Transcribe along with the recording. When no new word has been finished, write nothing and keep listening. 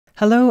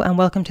Hello and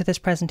welcome to this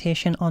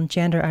presentation on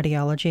gender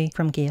ideology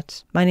from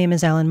GATE. My name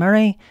is Ellen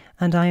Murray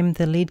and I'm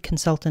the lead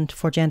consultant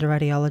for gender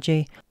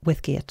ideology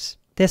with GATE.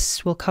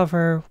 This will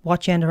cover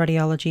what gender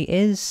ideology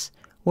is,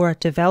 where it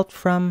developed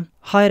from,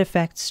 how it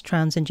affects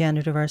trans and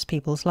gender diverse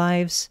people's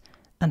lives,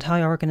 and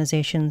how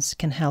organisations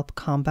can help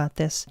combat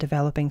this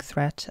developing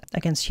threat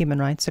against human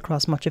rights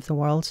across much of the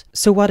world.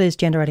 So what is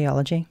gender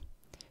ideology?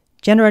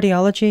 Gender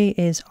ideology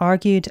is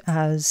argued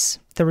as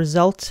the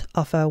result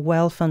of a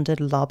well-funded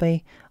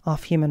lobby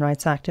of human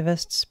rights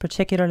activists,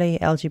 particularly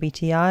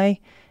LGBTI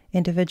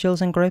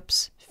individuals and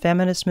groups,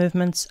 feminist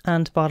movements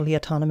and bodily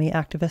autonomy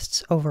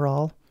activists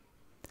overall.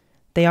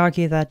 They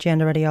argue that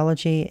gender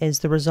ideology is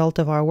the result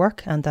of our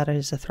work and that it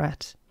is a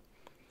threat.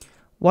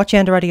 What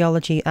gender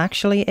ideology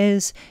actually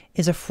is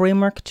a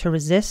framework to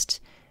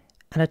resist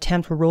and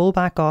attempt to roll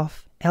back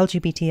off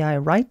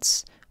LGBTI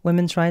rights,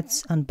 women's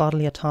rights and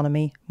bodily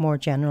autonomy more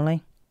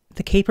generally.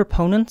 The key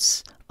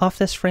proponents of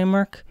this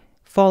framework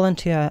fall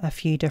into a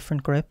few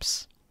different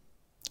groups.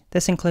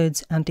 This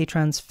includes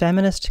anti-trans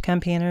feminist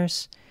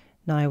campaigners.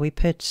 Now we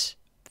put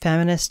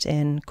feminist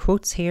in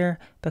quotes here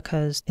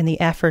because in the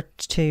effort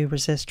to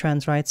resist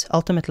trans rights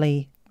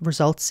ultimately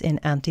results in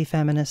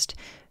anti-feminist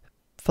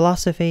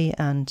philosophy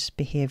and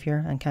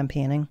behaviour and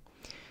campaigning.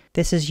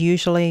 This is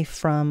usually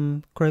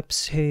from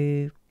groups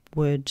who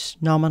would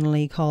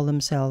nominally call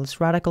themselves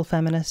radical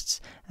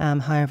feminists.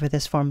 However,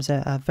 this forms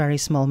a very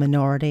small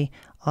minority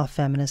of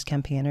feminist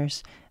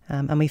campaigners.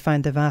 And we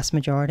find the vast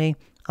majority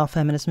of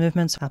feminist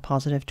movements are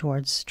positive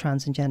towards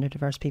trans and gender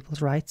diverse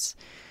people's rights.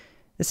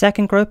 The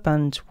second group,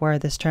 and where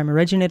this term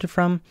originated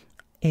from,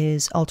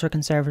 is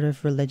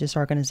ultra-conservative religious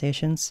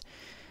organisations.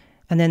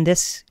 And then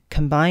this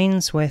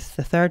combines with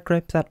the third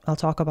group that I'll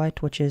talk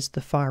about, which is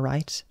the far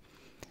right.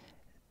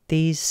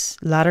 These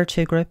latter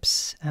two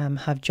groups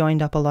have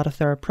joined up a lot of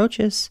their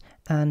approaches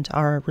and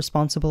are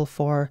responsible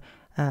for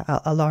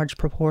a large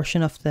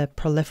proportion of the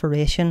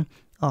proliferation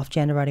of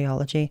gender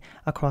ideology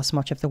across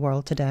much of the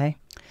world today.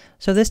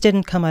 So this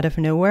didn't come out of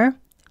nowhere.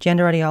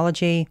 Gender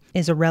ideology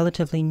is a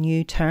relatively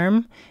new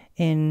term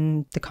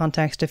in the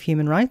context of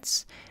human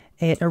rights.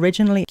 It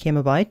originally came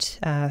about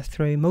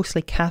through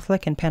mostly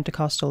Catholic and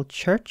Pentecostal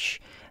church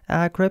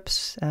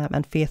groups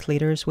and faith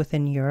leaders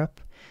within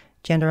Europe.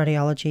 Gender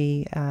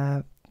ideology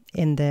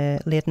in the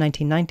late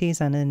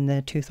 1990s and in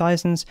the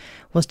 2000s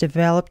was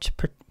developed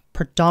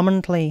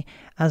predominantly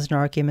as an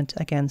argument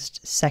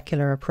against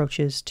secular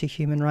approaches to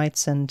human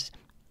rights and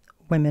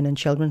women and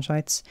children's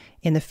rights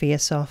in the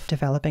face of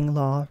developing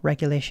law,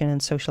 regulation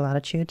and social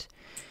attitude.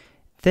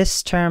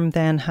 This term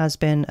then has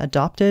been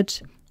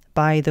adopted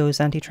by those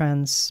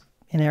anti-trans,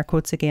 in air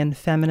quotes again,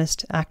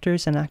 feminist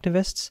actors and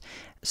activists,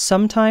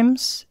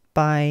 sometimes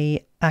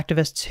by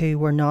activists who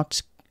were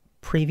not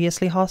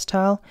previously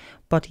hostile,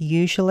 but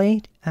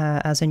usually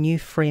as a new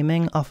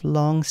framing of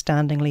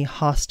long-standingly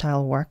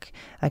hostile work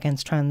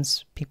against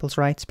trans people's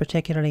rights,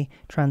 particularly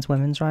trans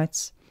women's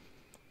rights.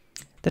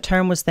 The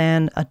term was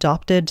then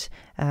adopted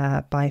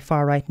by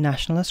far-right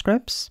nationalist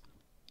groups.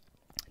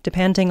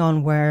 Depending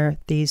on where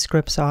these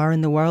groups are in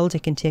the world,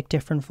 it can take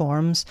different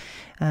forms,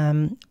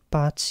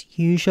 but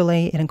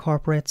usually it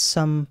incorporates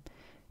some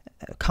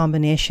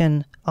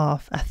combination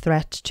of a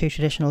threat to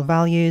traditional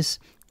values,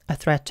 a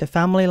threat to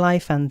family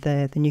life and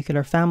the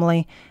nuclear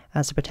family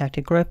as a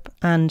protected group,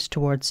 and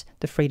towards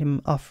the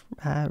freedom of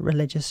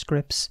religious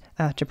groups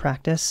to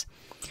practice.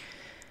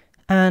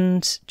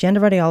 And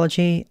gender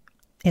ideology,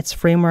 its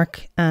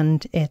framework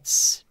and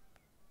its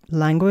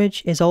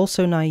language is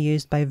also now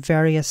used by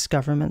various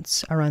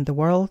governments around the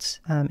world,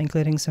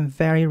 including some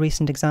very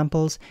recent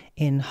examples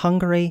in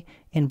Hungary,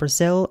 in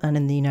Brazil and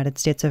in the United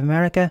States of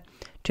America,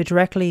 to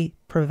directly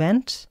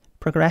prevent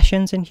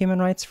progressions in human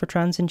rights for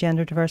trans and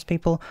gender diverse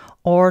people,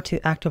 or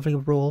to actively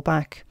roll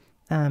back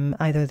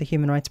either the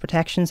human rights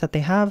protections that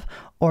they have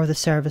or the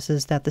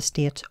services that the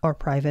state or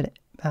private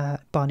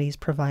bodies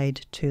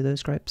provide to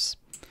those groups.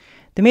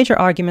 The major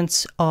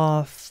arguments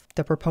of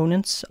the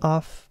proponents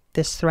of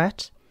this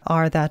threat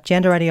are that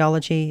gender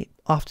ideology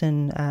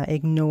often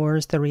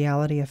ignores the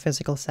reality of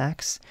physical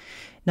sex.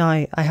 Now,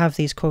 I have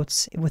these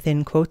quotes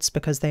within quotes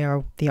because they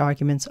are the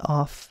arguments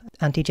of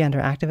anti-gender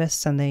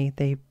activists, and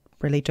they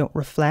really don't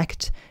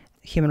reflect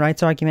human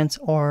rights arguments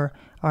or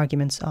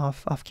arguments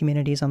of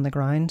communities on the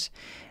ground.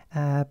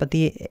 But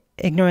the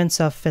ignorance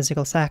of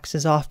physical sex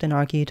is often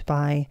argued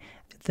by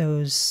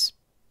those,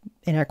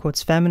 in air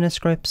quotes,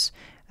 feminist groups,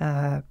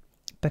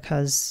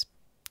 because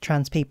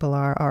trans people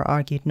are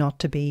argued not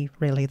to be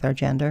really their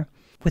gender.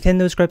 Within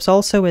those groups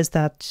also is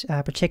that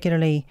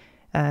particularly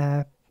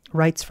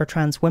rights for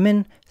trans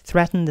women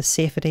threaten the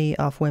safety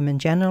of women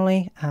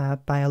generally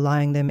by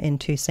allowing them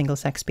into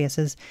single-sex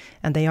spaces,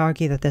 and they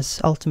argue that this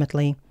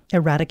ultimately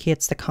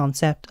eradicates the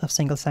concept of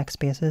single-sex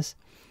spaces.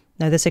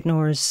 Now, this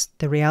ignores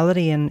the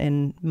reality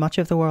in much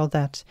of the world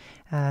that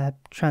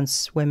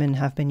trans women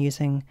have been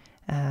using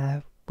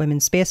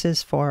women's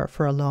spaces for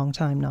a long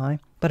time now,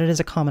 but it is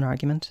a common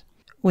argument.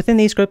 Within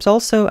these groups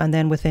also, and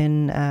then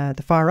within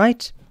the far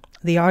right,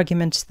 The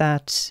argument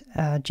that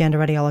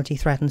gender ideology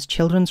threatens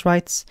children's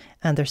rights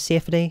and their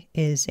safety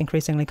is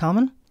increasingly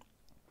common,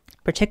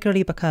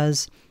 particularly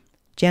because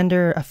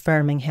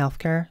gender-affirming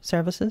healthcare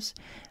services,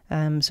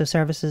 so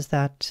services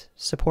that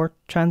support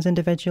trans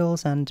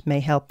individuals and may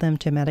help them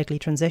to medically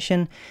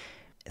transition,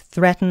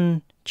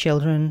 threaten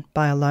children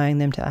by allowing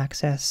them to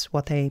access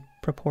what they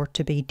purport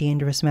to be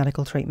dangerous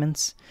medical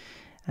treatments.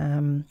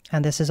 And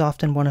this is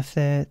often one of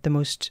the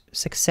most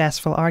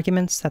successful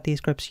arguments that these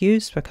groups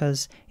use,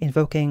 because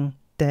invoking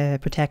the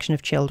protection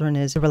of children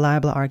is a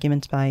reliable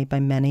argument by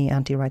many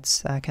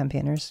anti-rights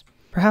campaigners.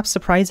 Perhaps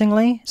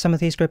surprisingly, some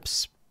of these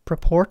groups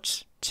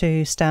purport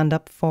to stand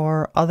up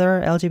for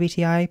other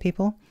LGBTI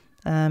people,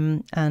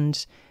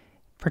 and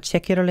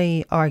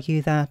particularly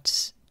argue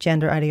that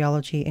gender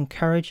ideology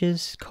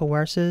encourages,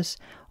 coerces,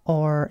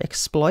 or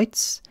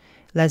exploits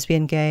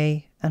lesbian,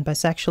 gay, and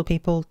bisexual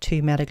people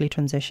to medically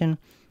transition,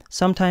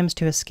 sometimes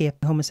to escape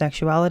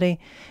homosexuality,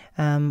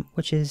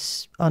 which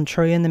is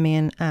untrue in the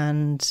main,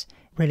 and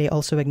really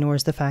also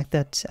ignores the fact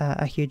that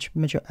a huge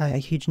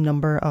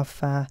number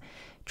of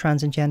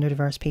trans and gender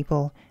diverse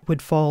people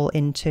would fall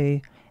into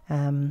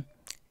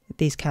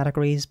these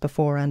categories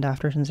before and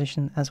after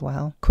transition as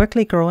well.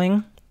 Quickly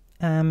growing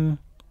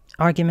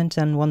argument,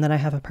 and one that I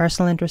have a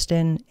personal interest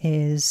in,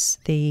 is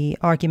the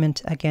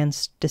argument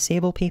against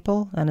disabled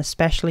people, and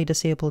especially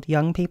disabled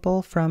young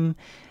people, from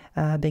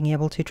being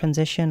able to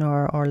transition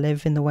or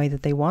live in the way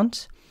that they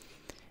want.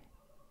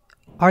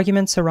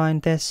 Arguments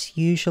around this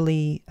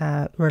usually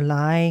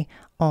rely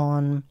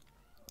on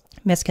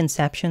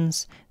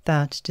misconceptions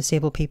that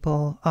disabled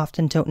people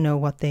often don't know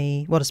what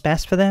is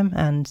best for them,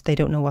 and they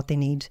don't know what they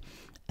need.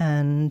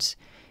 And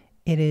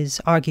it is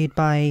argued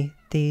by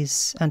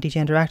these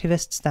anti-gender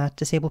activists that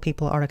disabled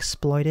people are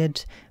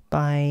exploited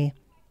by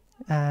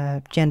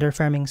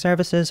gender-affirming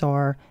services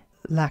or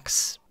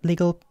lacks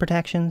legal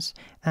protections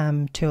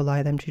to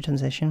allow them to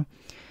transition.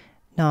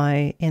 Now,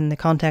 in the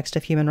context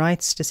of human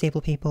rights,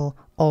 disabled people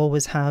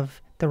always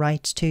have the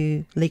right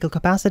to legal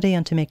capacity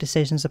and to make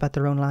decisions about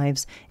their own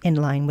lives in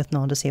line with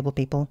non-disabled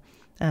people.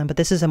 But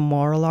this is a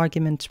moral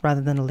argument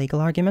rather than a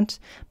legal argument,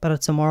 but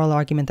it's a moral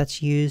argument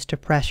that's used to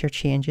pressure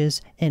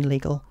changes in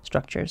legal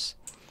structures.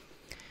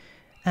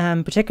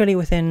 Particularly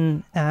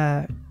within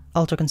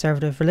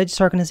ultra-conservative religious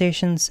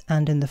organisations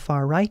and in the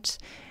far right,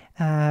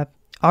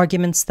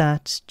 arguments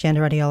that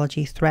gender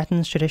ideology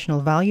threatens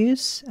traditional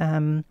values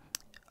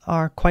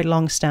are quite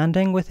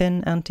long-standing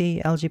within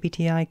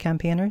anti-LGBTI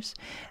campaigners.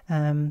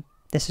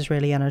 This is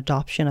really an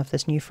adoption of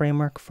this new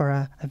framework for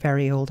a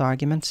very old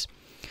argument.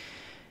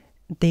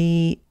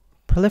 The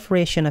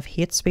proliferation of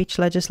hate speech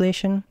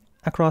legislation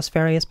across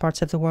various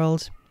parts of the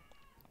world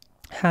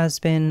has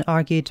been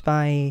argued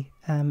by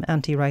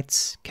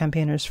anti-rights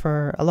campaigners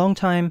for a long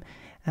time,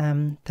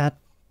 that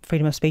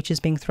freedom of speech is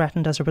being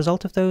threatened as a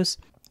result of those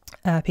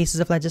pieces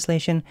of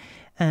legislation,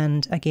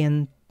 and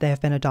again they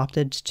have been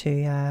adopted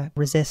to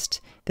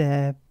resist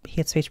the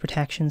hate speech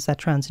protections that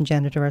trans and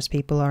gender diverse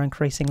people are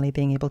increasingly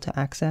being able to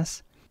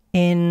access.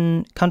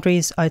 In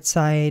countries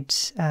outside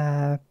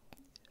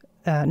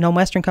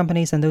non-Western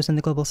companies and those in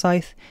the global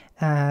south,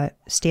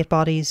 state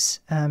bodies,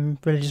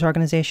 religious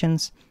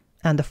organisations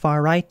and the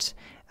far right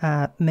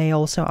may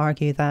also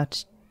argue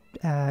that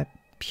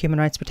human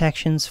rights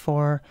protections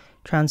for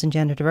trans and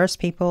gender diverse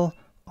people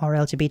or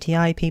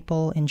LGBTI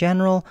people in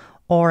general,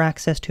 or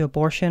access to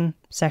abortion,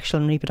 sexual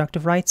and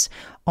reproductive rights,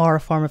 are a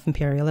form of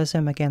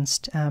imperialism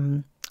against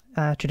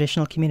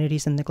traditional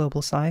communities in the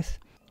global south.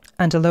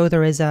 And although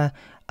there is a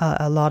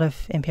lot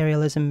of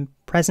imperialism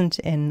present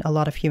in a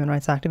lot of human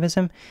rights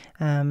activism,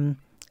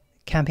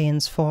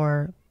 campaigns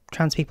for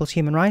trans people's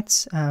human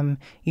rights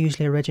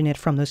usually originate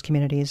from those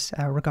communities,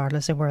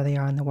 regardless of where they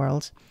are in the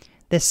world.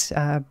 This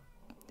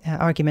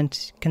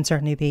argument can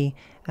certainly be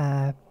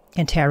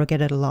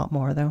interrogated a lot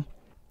more, though.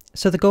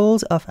 So the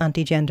goals of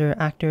anti-gender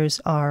actors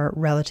are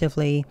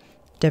relatively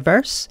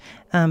diverse,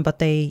 but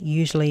they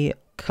usually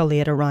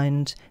collate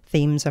around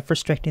themes of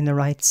restricting the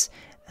rights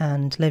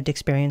and lived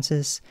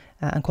experiences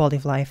and quality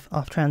of life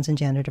of trans and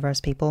gender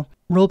diverse people.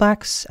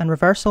 Rollbacks and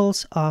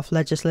reversals of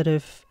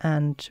legislative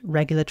and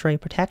regulatory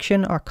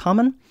protection are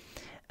common,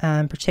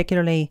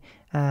 particularly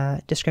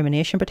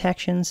discrimination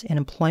protections in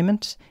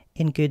employment,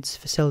 in goods,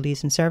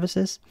 facilities and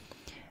services,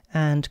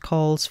 and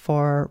calls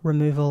for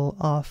removal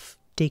of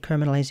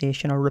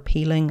decriminalisation or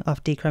repealing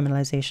of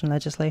decriminalisation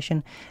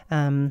legislation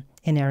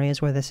in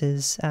areas where this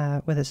is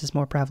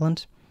more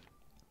prevalent.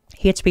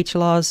 Hate speech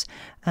laws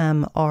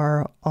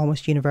are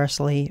almost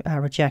universally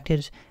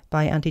rejected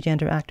by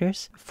anti-gender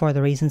actors for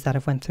the reasons that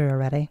I've went through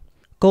already.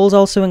 Goals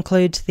also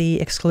include the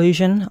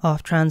exclusion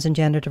of trans and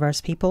gender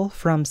diverse people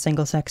from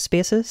single-sex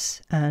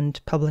spaces and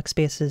public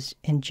spaces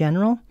in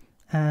general.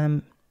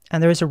 And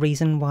there is a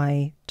reason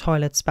why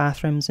toilets,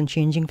 bathrooms and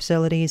changing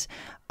facilities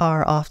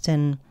are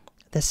often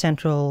the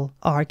central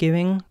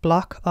arguing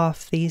block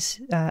of these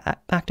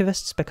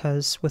activists,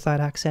 because without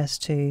access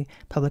to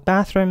public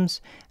bathrooms,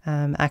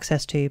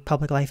 access to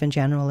public life in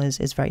general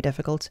is very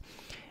difficult.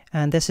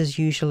 And this is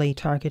usually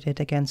targeted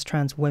against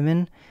trans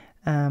women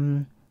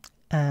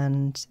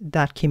and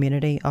that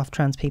community of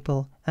trans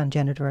people and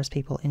gender diverse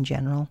people in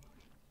general.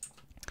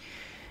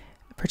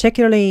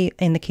 Particularly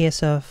in the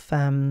case of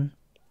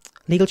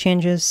legal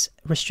changes,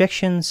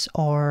 restrictions,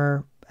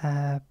 or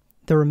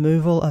the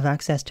removal of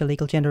access to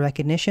legal gender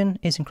recognition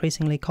is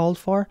increasingly called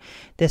for.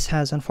 This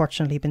has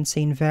unfortunately been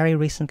seen very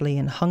recently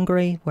in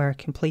Hungary, where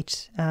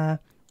complete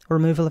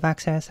removal of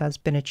access has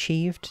been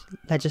achieved,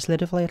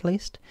 legislatively at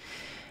least.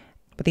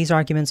 But these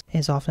arguments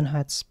is often how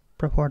it's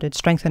reported,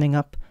 strengthening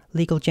up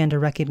legal gender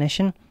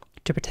recognition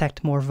to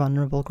protect more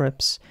vulnerable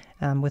groups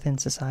within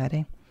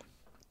society.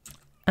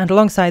 And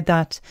alongside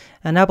that,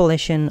 an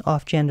abolition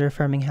of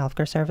gender-affirming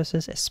healthcare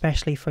services,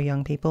 especially for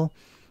young people.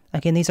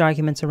 Again, these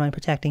arguments around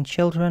protecting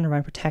children,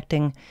 around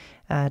protecting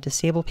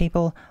disabled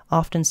people,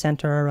 often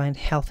centre around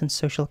health and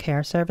social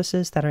care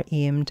services that are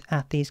aimed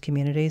at these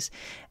communities.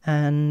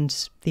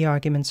 And the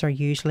arguments are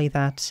usually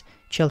that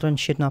children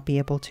should not be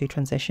able to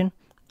transition,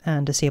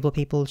 and disabled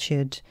people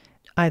should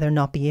either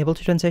not be able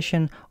to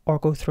transition or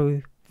go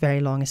through very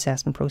long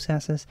assessment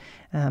processes,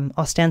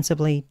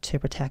 ostensibly to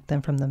protect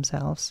them from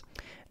themselves.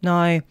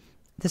 Now,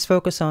 this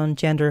focus on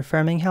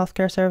gender-affirming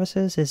healthcare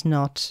services is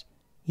not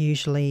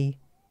usually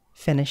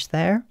finished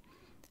there.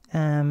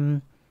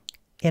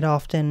 It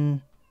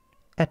often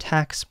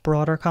attacks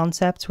broader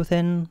concepts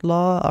within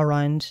law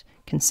around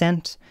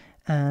consent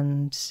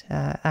and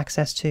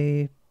access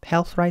to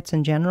health rights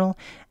in general,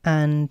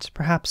 and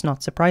perhaps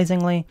not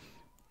surprisingly,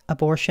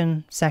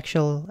 abortion,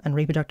 sexual and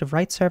reproductive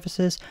rights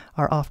services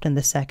are often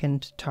the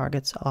second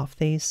targets of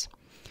these.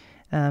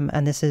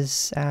 And this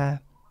is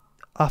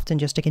often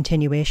just a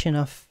continuation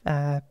of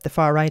the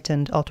far right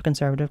and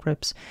ultra-conservative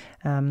groups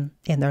in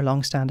their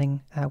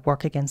long-standing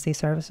work against these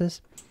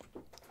services.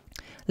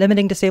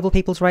 Limiting disabled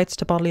people's rights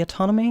to bodily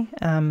autonomy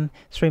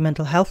through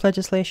mental health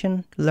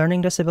legislation,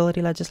 learning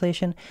disability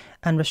legislation,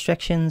 and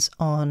restrictions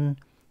on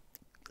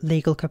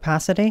legal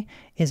capacity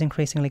is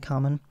increasingly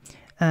common.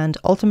 And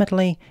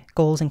ultimately,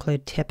 goals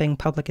include tipping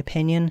public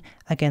opinion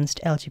against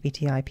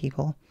LGBTI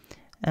people.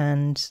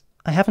 And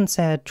I haven't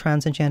said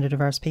trans and gender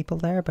diverse people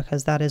there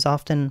because that is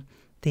often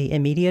the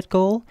immediate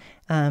goal,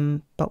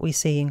 but we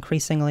see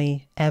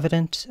increasingly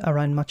evident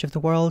around much of the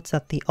world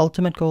that the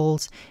ultimate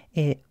goals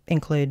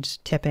include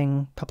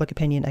tipping public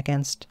opinion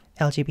against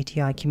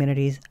LGBTI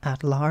communities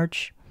at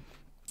large.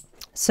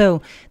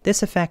 So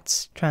this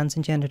affects trans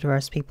and gender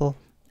diverse people,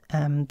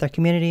 their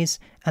communities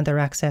and their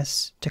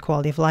access to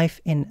quality of life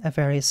in a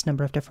various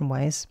number of different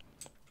ways.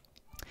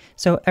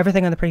 So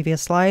everything on the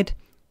previous slide,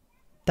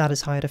 that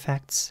is how it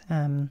affects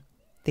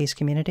these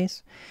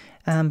communities.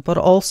 But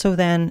also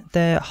then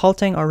the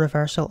halting or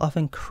reversal of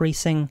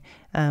increasing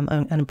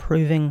and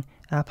improving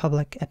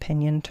public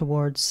opinion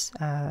towards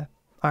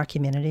our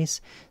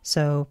communities.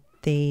 So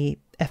the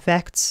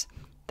effects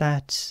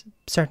that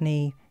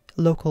certainly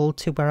local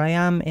to where I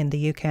am in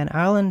the UK and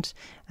Ireland,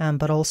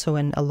 but also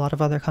in a lot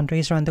of other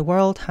countries around the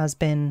world, has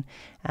been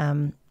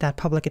that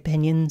public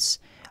opinions,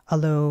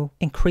 although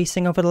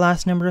increasing over the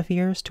last number of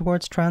years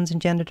towards trans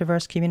and gender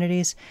diverse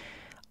communities,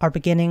 are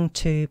beginning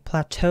to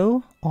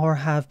plateau or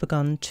have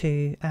begun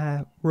to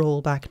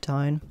roll back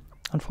down,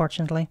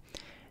 unfortunately.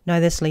 Now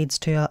this leads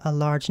to a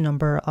large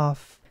number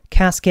of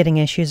cascading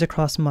issues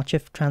across much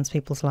of trans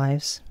people's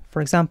lives.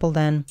 For example,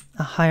 then,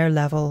 a higher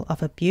level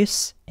of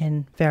abuse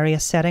in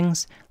various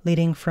settings,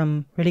 leading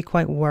from really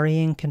quite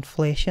worrying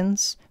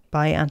conflations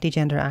by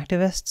anti-gender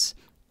activists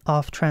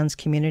of trans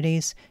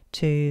communities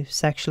to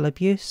sexual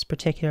abuse,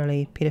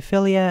 particularly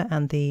paedophilia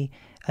and the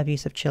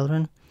abuse of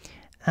children.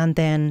 And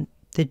then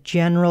the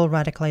general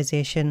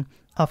radicalisation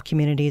of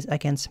communities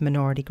against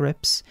minority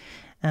groups.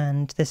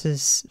 And this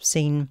is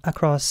seen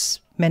across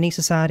many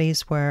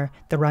societies where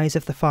the rise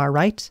of the far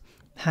right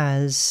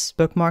has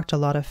bookmarked a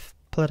lot of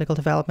political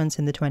developments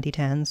in the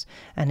 2010s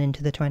and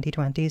into the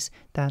 2020s,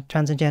 that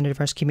trans and gender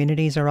diverse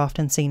communities are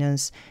often seen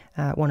as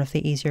one of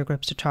the easier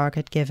groups to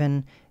target,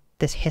 given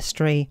this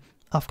history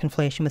of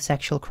conflation with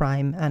sexual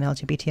crime and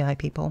LGBTI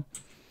people.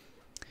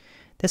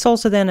 This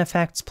also then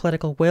affects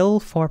political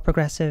will for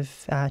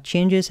progressive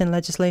changes in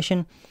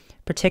legislation,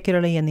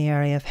 particularly in the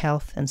area of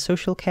health and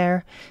social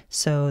care.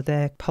 So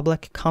the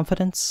public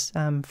confidence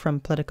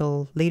from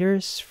political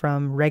leaders,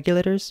 from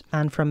regulators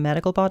and from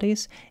medical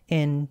bodies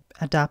in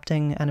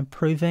adapting and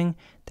improving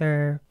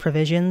their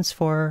provisions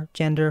for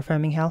gender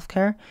affirming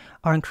healthcare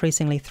are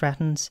increasingly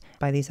threatened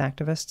by these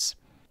activists.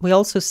 We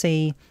also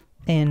see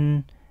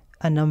in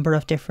a number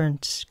of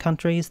different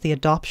countries the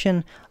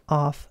adoption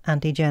of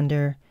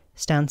anti-gender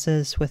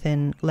stances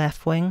within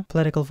left-wing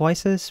political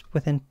voices,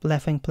 within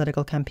left-wing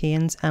political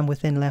campaigns, and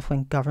within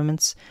left-wing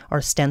governments, or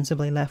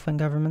ostensibly left-wing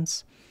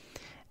governments.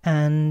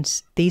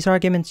 And these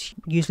arguments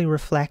usually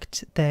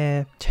reflect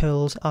the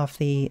tools of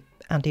the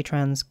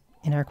anti-trans,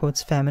 in air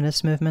quotes,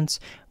 feminist movements,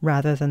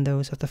 rather than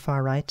those of the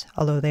far right,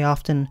 although they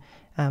often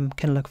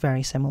can look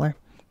very similar.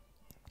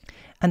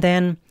 And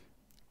then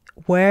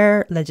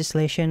where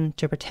legislation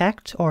to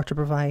protect or to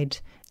provide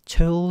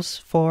tools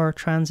for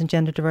trans and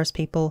gender diverse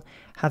people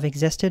have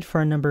existed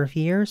for a number of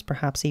years,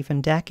 perhaps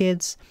even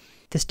decades,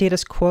 The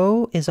status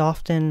quo is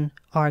often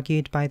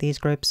argued by these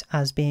groups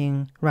as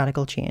being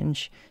radical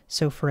change.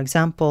 So, for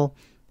example,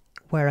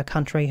 where a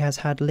country has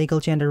had legal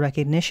gender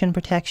recognition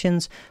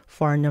protections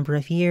for a number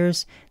of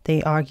years,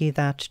 they argue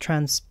that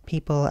trans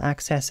people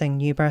accessing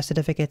new birth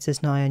certificates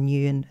is now a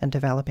new and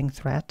developing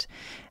threat.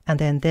 And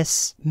then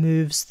this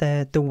moves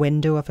the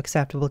window of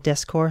acceptable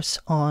discourse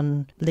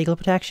on legal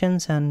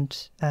protections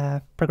and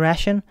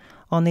progression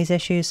on these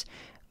issues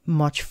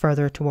much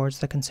further towards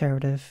the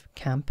conservative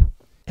camp.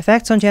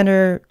 Effects on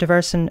gender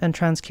diverse and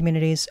trans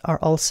communities are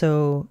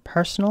also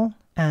personal,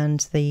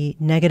 and the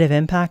negative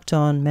impact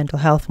on mental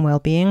health and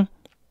well-being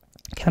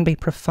can be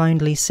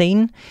profoundly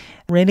seen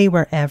really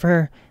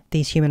wherever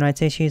these human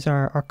rights issues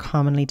are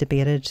commonly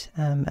debated,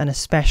 and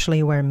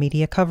especially where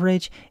media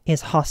coverage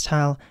is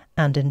hostile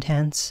and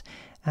intense.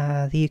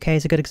 The UK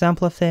is a good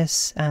example of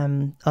this.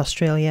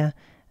 Australia,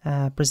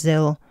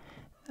 Brazil,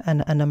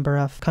 and a number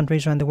of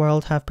countries around the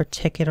world have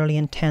particularly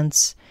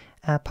intense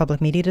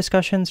public media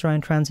discussions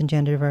around trans and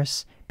gender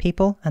diverse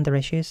people and their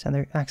issues and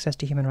their access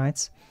to human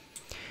rights.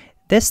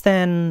 This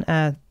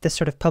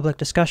sort of public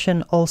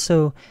discussion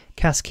also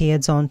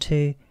cascades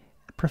onto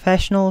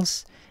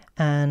professionals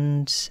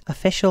and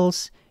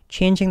officials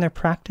changing their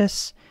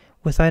practice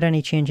without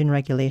any change in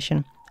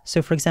regulation.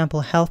 So, for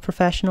example, health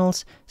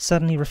professionals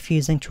suddenly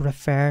refusing to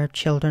refer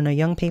children or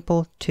young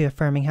people to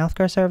affirming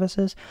healthcare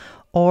services,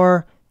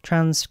 or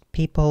trans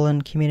people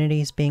and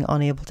communities being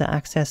unable to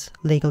access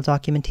legal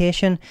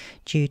documentation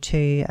due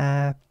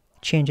to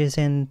changes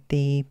in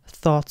the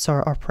thoughts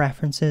or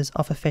preferences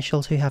of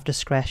officials who have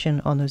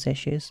discretion on those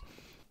issues.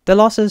 The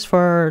losses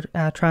for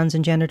trans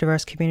and gender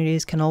diverse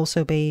communities can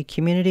also be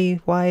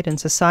community-wide and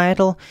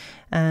societal,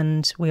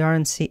 and we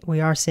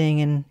are seeing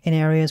in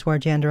areas where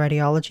gender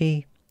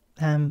ideology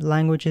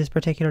language is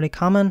particularly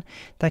common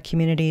that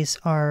communities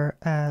are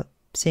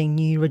seeing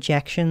new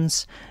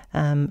rejections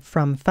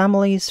from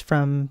families,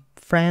 from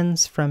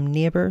friends, from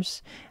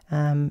neighbours,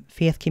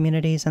 faith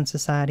communities and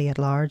society at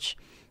large,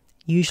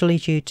 usually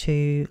due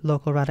to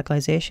local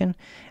radicalisation.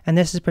 And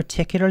this is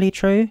particularly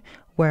true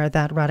where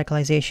that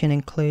radicalisation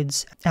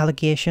includes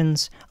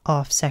allegations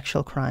of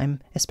sexual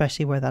crime,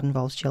 especially where that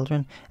involves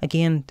children.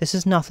 Again, this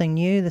is nothing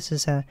new. This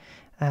is a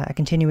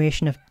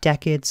continuation of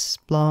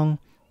decades-long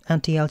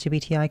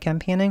anti-LGBTI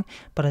campaigning,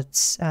 but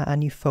it's a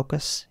new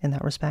focus in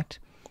that respect.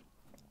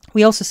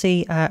 We also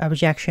see a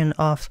rejection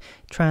of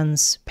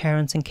trans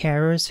parents and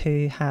carers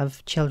who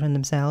have children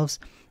themselves,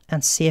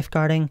 and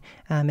safeguarding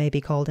may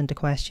be called into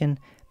question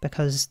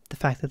because the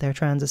fact that they're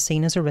trans is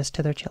seen as a risk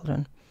to their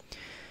children.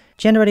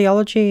 Gender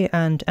ideology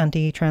and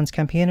anti-trans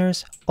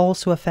campaigners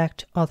also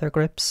affect other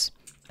groups.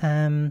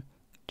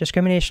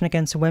 Discrimination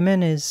against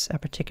women is a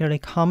particularly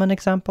common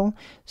example.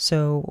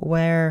 So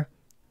where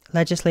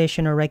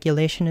legislation or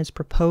regulation is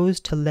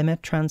proposed to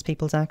limit trans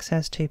people's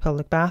access to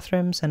public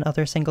bathrooms and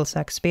other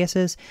single-sex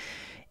spaces,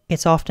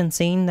 it's often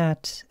seen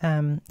that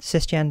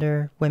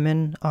cisgender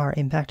women are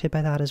impacted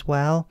by that as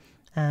well,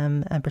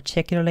 and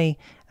particularly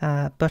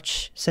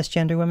butch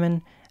cisgender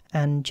women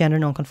and gender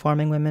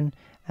non-conforming women,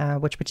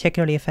 which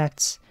particularly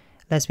affects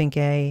lesbian,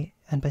 gay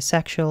and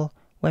bisexual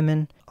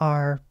women,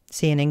 are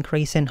seeing an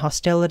increase in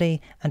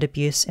hostility and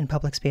abuse in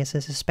public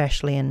spaces,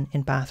 especially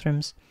in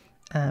bathrooms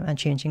and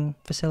changing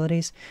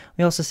facilities.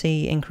 We also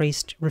see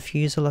increased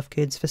refusal of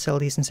goods,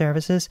 facilities and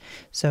services.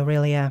 So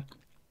really a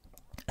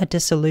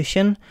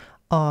dissolution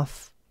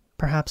of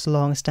perhaps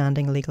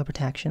long-standing legal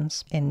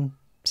protections in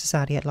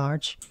society at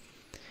large.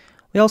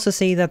 We also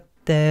see that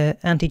the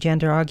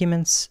anti-gender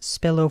arguments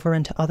spill over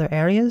into other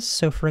areas.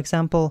 So for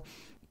example,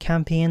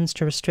 campaigns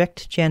to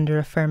restrict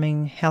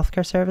gender-affirming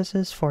healthcare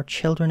services for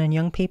children and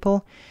young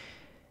people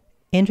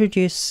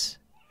introduce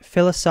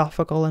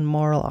philosophical and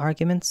moral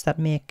arguments that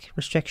make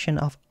restriction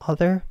of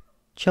other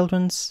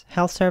children's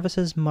health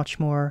services much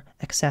more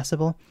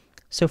accessible.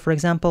 So for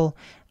example,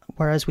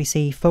 whereas we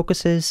see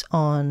focuses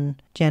on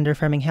gender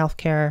affirming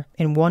healthcare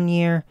in one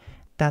year,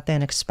 that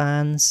then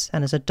expands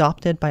and is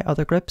adopted by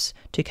other groups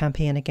to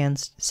campaign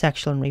against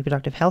sexual and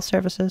reproductive health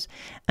services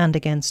and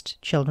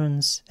against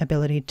children's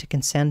ability to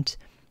consent,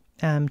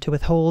 to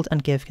withhold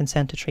and give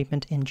consent to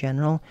treatment in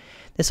general.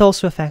 This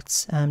also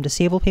affects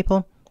disabled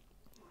people.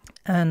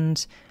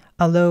 And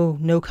although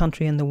no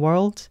country in the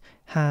world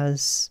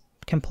has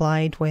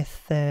complied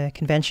with the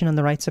Convention on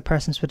the Rights of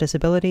Persons with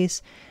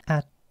Disabilities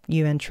at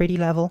UN treaty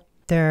level,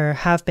 there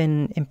have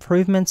been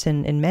improvements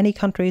in many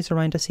countries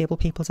around disabled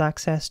people's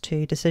access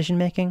to decision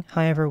making.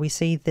 However, we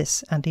see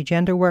this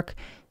anti-gender work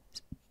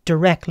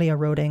directly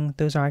eroding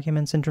those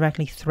arguments and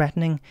directly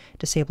threatening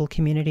disabled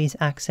communities'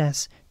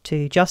 access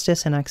to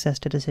justice and access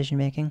to decision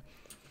making.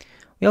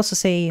 We also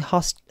see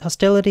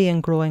hostility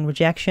and growing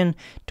rejection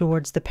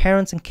towards the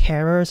parents and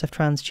carers of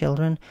trans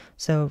children.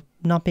 So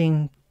not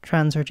being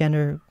trans or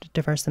gender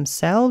diverse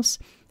themselves,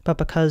 but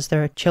because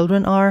their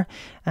children are,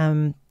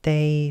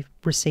 they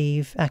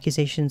receive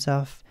accusations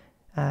of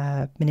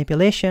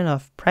manipulation,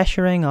 of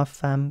pressuring,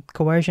 of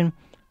coercion,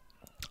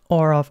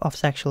 or of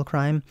sexual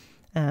crime.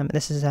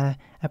 This is a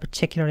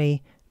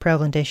particularly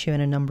prevalent issue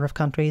in a number of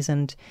countries,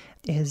 and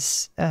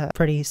is a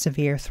pretty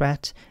severe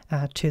threat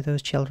to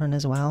those children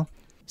as well.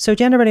 So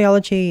gender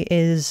ideology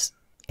is,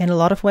 in a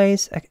lot of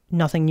ways,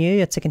 nothing new.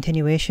 It's a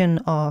continuation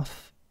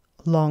of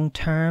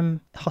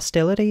long-term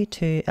hostility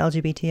to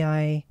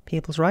LGBTI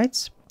people's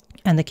rights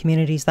and the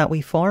communities that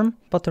we form.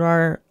 But there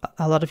are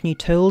a lot of new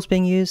tools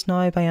being used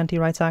now by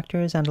anti-rights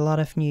actors and a lot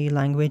of new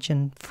language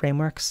and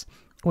frameworks,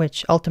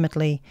 which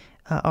ultimately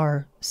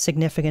are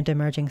significant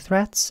emerging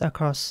threats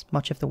across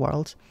much of the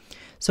world.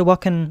 So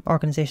what can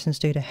organisations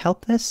do to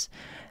help this?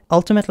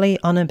 Ultimately,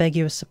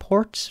 unambiguous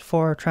support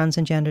for trans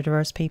and gender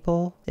diverse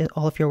people,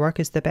 all of your work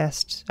is the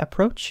best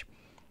approach.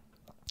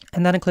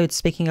 And that includes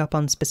speaking up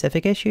on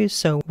specific issues.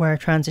 So where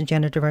trans and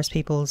gender diverse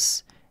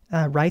people's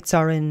rights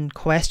are in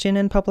question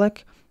in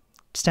public,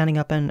 standing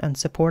up and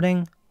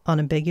supporting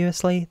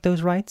unambiguously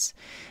those rights.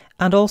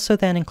 And also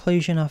then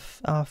inclusion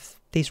of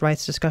these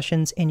rights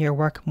discussions in your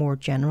work more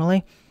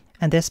generally.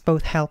 And this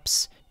both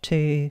helps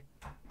to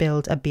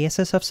build a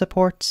basis of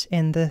support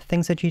in the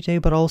things that you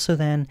do, but also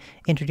then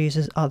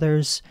introduces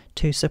others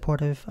to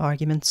supportive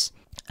arguments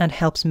and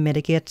helps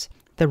mitigate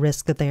the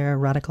risk that they are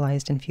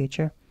radicalised in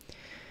future.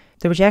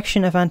 The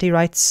rejection of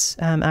anti-rights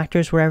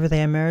actors wherever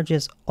they emerge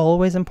is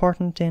always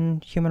important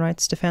in human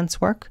rights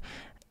defence work,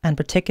 and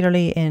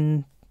particularly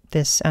in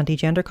this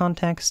anti-gender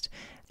context.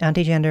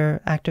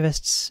 Anti-gender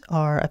activists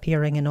are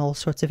appearing in all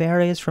sorts of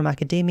areas, from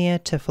academia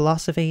to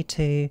philosophy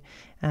to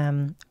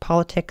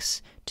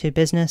politics to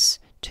business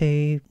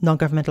to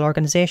non-governmental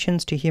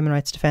organisations to human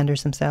rights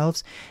defenders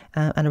themselves,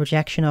 and a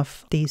rejection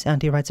of these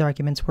anti-rights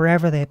arguments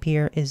wherever they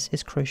appear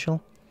is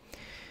crucial.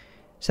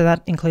 So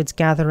that includes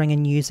gathering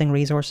and using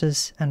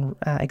resources and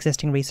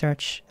existing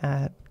research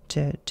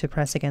to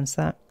press against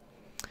that.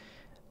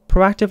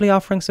 Proactively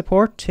offering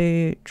support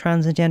to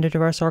trans and gender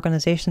diverse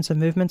organisations and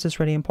movements is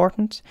really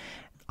important.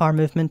 Our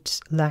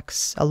movement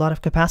lacks a lot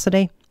of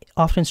capacity,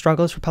 often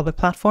struggles for public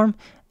platform,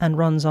 and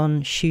runs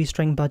on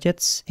shoestring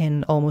budgets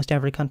in almost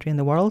every country in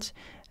the world.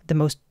 The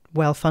most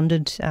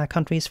well-funded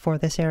countries for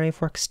this area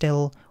of work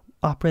still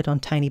operate on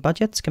tiny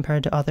budgets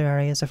compared to other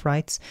areas of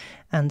rights,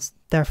 and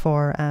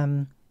therefore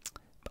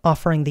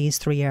offering these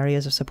three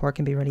areas of support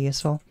can be really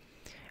useful.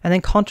 And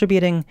then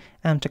contributing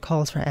to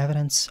calls for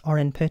evidence or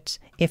input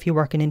if you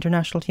work in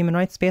international human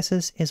rights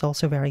spaces is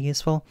also very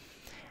useful.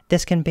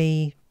 This can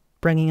be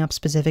bringing up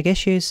specific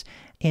issues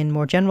in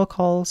more general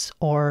calls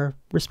or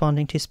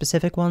responding to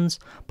specific ones,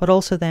 but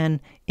also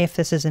then, if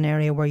this is an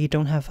area where you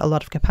don't have a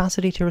lot of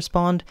capacity to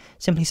respond,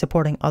 simply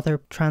supporting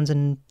other trans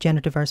and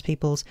gender diverse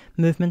people's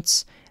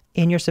movements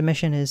in your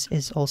submission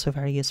is also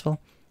very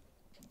useful.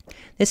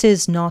 This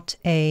is not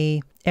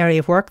an area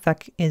of work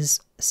that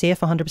is safe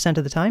 100%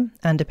 of the time,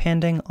 and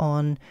depending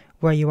on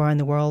where you are in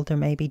the world, there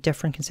may be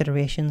different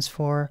considerations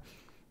for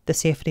the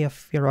safety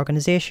of your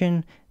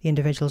organisation, the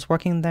individuals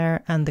working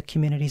there, and the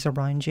communities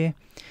around you.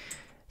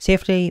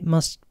 Safety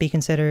must be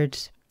considered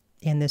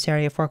in this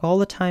area of work all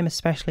the time,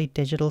 especially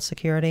digital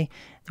security.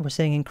 We're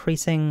seeing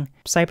increasing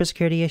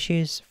cybersecurity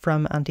issues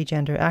from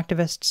anti-gender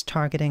activists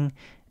targeting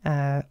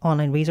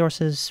online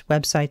resources,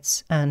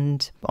 websites,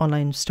 and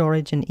online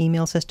storage and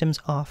email systems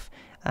of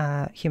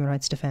human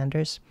rights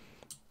defenders.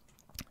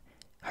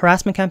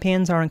 Harassment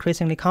campaigns are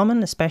increasingly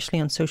common, especially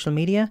on social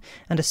media,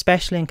 and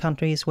especially in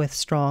countries with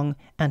strong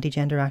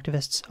anti-gender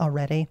activists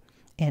already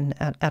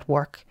at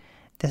work.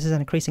 This is an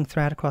increasing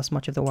threat across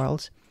much of the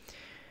world.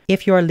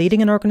 If you are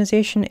leading an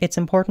organisation, it's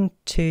important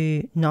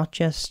to not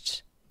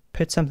just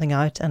put something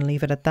out and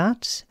leave it at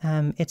that.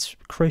 It's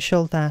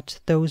crucial that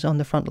those on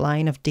the front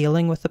line of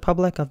dealing with the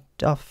public,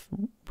 of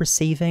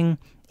receiving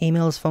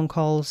emails, phone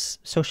calls,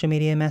 social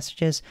media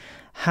messages,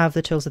 have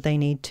the tools that they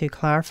need to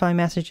clarify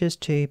messages,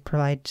 to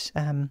provide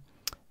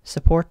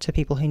support to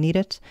people who need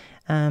it,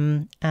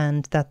 and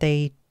that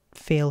they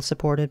feel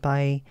supported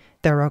by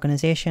their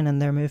organisation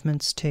and their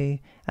movements to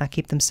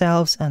keep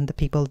themselves and the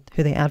people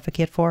who they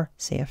advocate for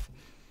safe.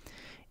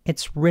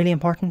 It's really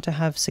important to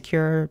have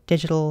secure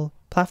digital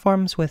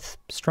platforms with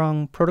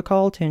strong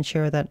protocol to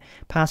ensure that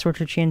passwords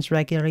are changed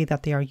regularly,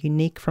 that they are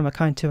unique from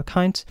account to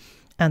account,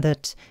 and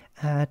that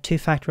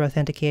two-factor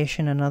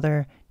authentication and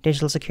other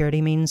digital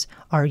security means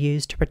are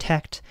used to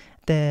protect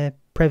the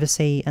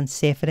privacy and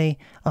safety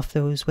of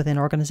those within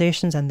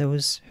organisations and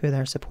those who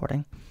they're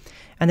supporting.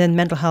 And then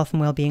mental health and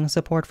well-being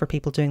support for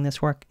people doing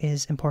this work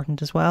is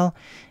important as well.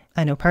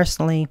 I know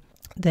personally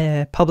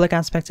the public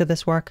aspects of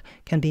this work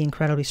can be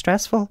incredibly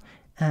stressful,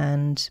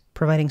 and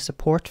providing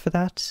support for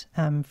that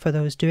for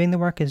those doing the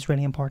work is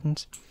really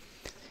important.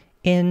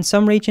 In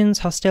some regions,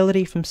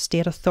 hostility from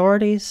state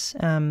authorities,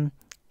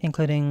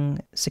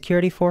 including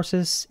security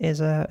forces, is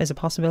a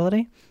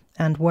possibility,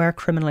 and where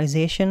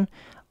criminalisation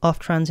of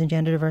trans and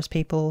gender diverse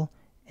people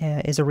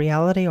is a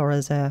reality or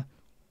is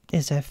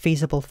a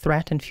feasible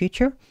threat in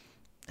future,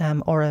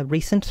 or a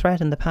recent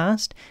threat in the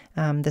past,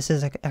 this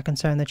is a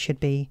concern that should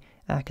be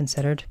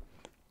considered.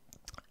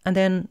 And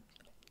then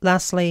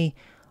lastly,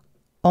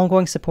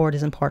 ongoing support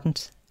is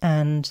important,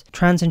 and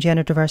trans and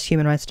gender diverse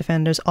human rights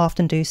defenders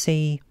often do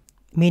see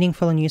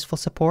meaningful and useful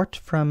support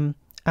from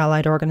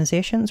allied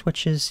organisations,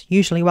 which is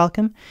usually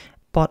welcome,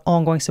 but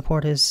ongoing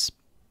support is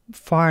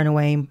far and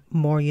away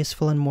more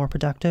useful and more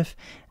productive.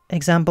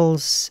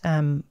 Examples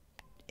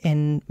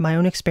in my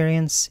own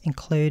experience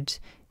include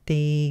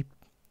the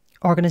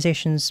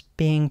organisations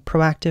being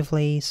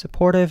proactively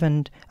supportive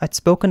and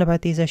outspoken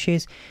about these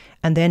issues,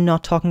 and then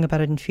not talking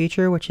about it in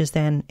future, which is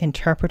then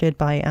interpreted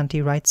by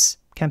anti-rights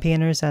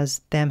campaigners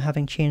as them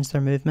having changed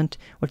their movement,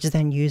 which is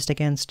then used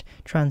against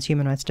trans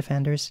human rights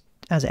defenders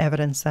as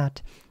evidence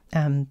that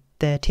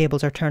the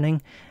tables are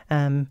turning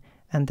and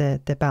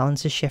the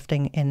balance is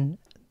shifting in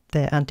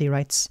the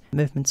anti-rights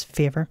movement's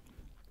favour.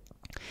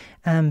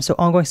 So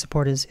ongoing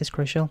support is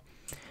crucial.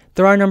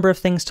 There are a number of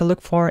things to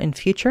look for in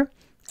future.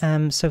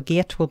 So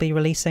GATE will be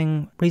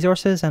releasing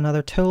resources and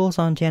other tools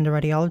on gender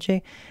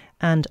ideology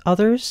and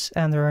others.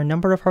 And there are a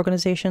number of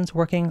organisations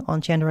working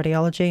on gender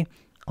ideology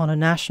on a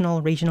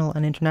national, regional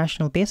and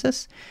international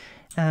basis.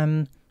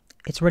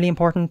 It's really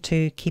important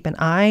to keep an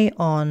eye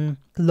on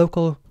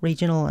local,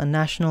 regional and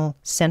national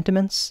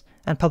sentiments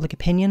and public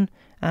opinion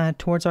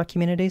towards our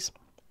communities,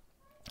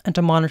 and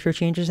to monitor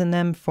changes in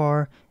them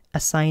for a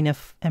sign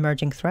of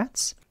emerging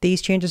threats.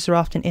 These changes are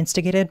often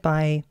instigated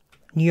by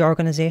new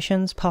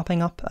organisations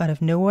popping up out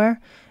of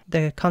nowhere.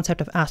 The concept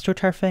of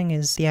astroturfing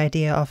is the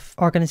idea of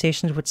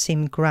organisations which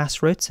seem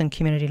grassroots and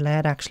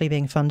community-led actually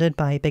being funded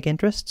by big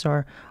interests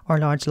or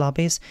large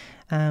lobbies.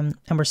 And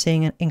we're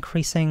seeing an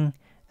increasing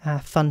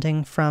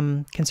funding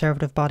from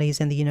conservative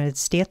bodies in the United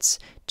States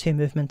to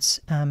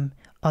movements in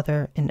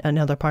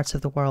other parts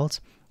of the world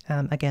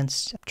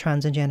against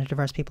trans and gender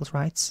diverse people's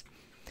rights.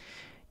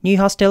 New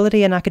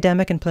hostility in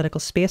academic and political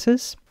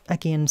spaces,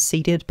 again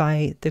seeded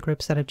by the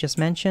groups that I've just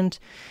mentioned.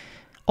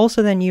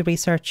 Also then new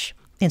research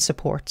in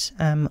support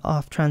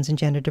of trans and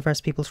gender diverse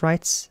people's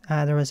rights.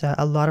 There is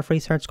a lot of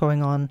research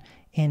going on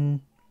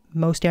in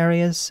most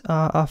areas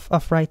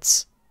of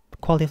rights,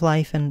 quality of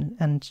life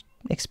and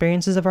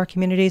experiences of our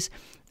communities,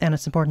 and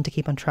it's important to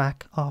keep on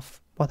track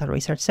of what that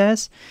research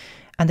says.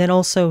 And then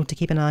also to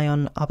keep an eye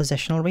on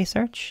oppositional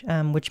research,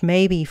 which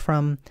may be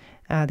from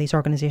these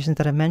organisations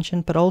that I've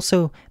mentioned, but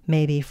also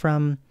maybe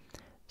from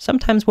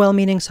sometimes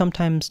well-meaning,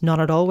 sometimes not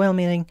at all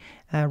well-meaning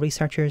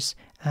researchers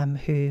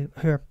who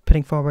are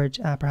putting forward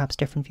perhaps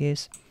different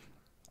views.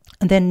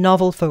 And then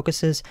novel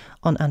focuses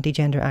on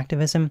anti-gender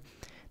activism.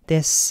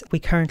 We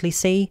currently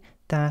see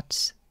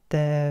that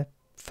the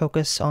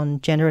focus on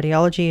gender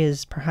ideology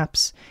is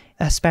perhaps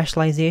a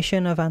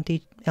specialisation of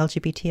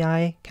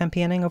anti-LGBTI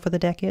campaigning over the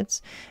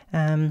decades.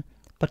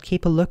 But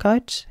keep a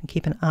lookout and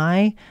keep an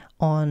eye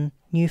on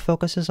new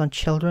focuses on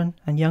children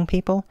and young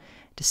people,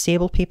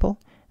 disabled people,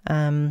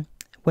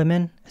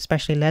 women,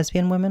 especially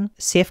lesbian women.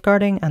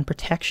 Safeguarding and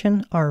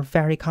protection are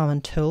very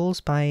common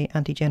tools by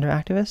anti-gender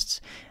activists,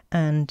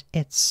 and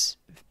it's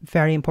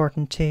very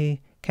important to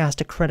cast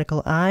a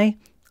critical eye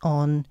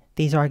on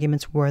these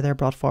arguments where they're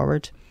brought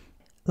forward.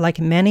 Like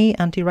many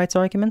anti-rights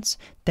arguments,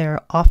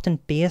 they're often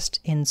based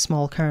in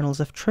small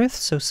kernels of truth,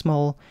 so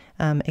small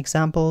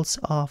examples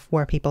of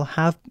where people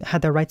have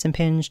had their rights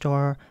impinged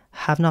or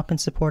have not been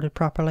supported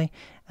properly,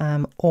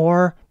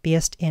 or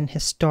based in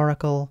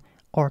historical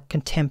or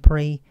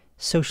contemporary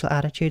social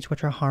attitudes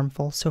which are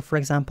harmful. So for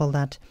example,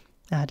 that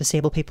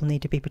disabled people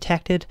need to be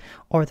protected,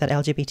 or that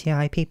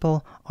LGBTI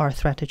people are a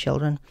threat to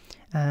children.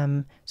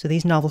 So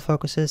these novel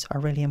focuses are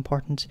really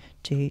important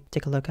to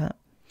take a look at.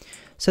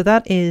 So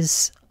that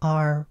is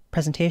our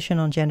presentation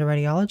on gender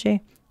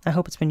ideology. I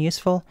hope it's been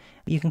useful.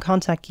 You can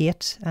contact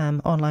GATE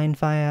online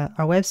via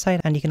our website,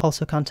 and you can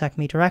also contact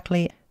me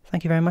directly.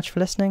 Thank you very much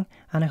for listening,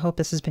 and I hope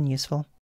this has been useful.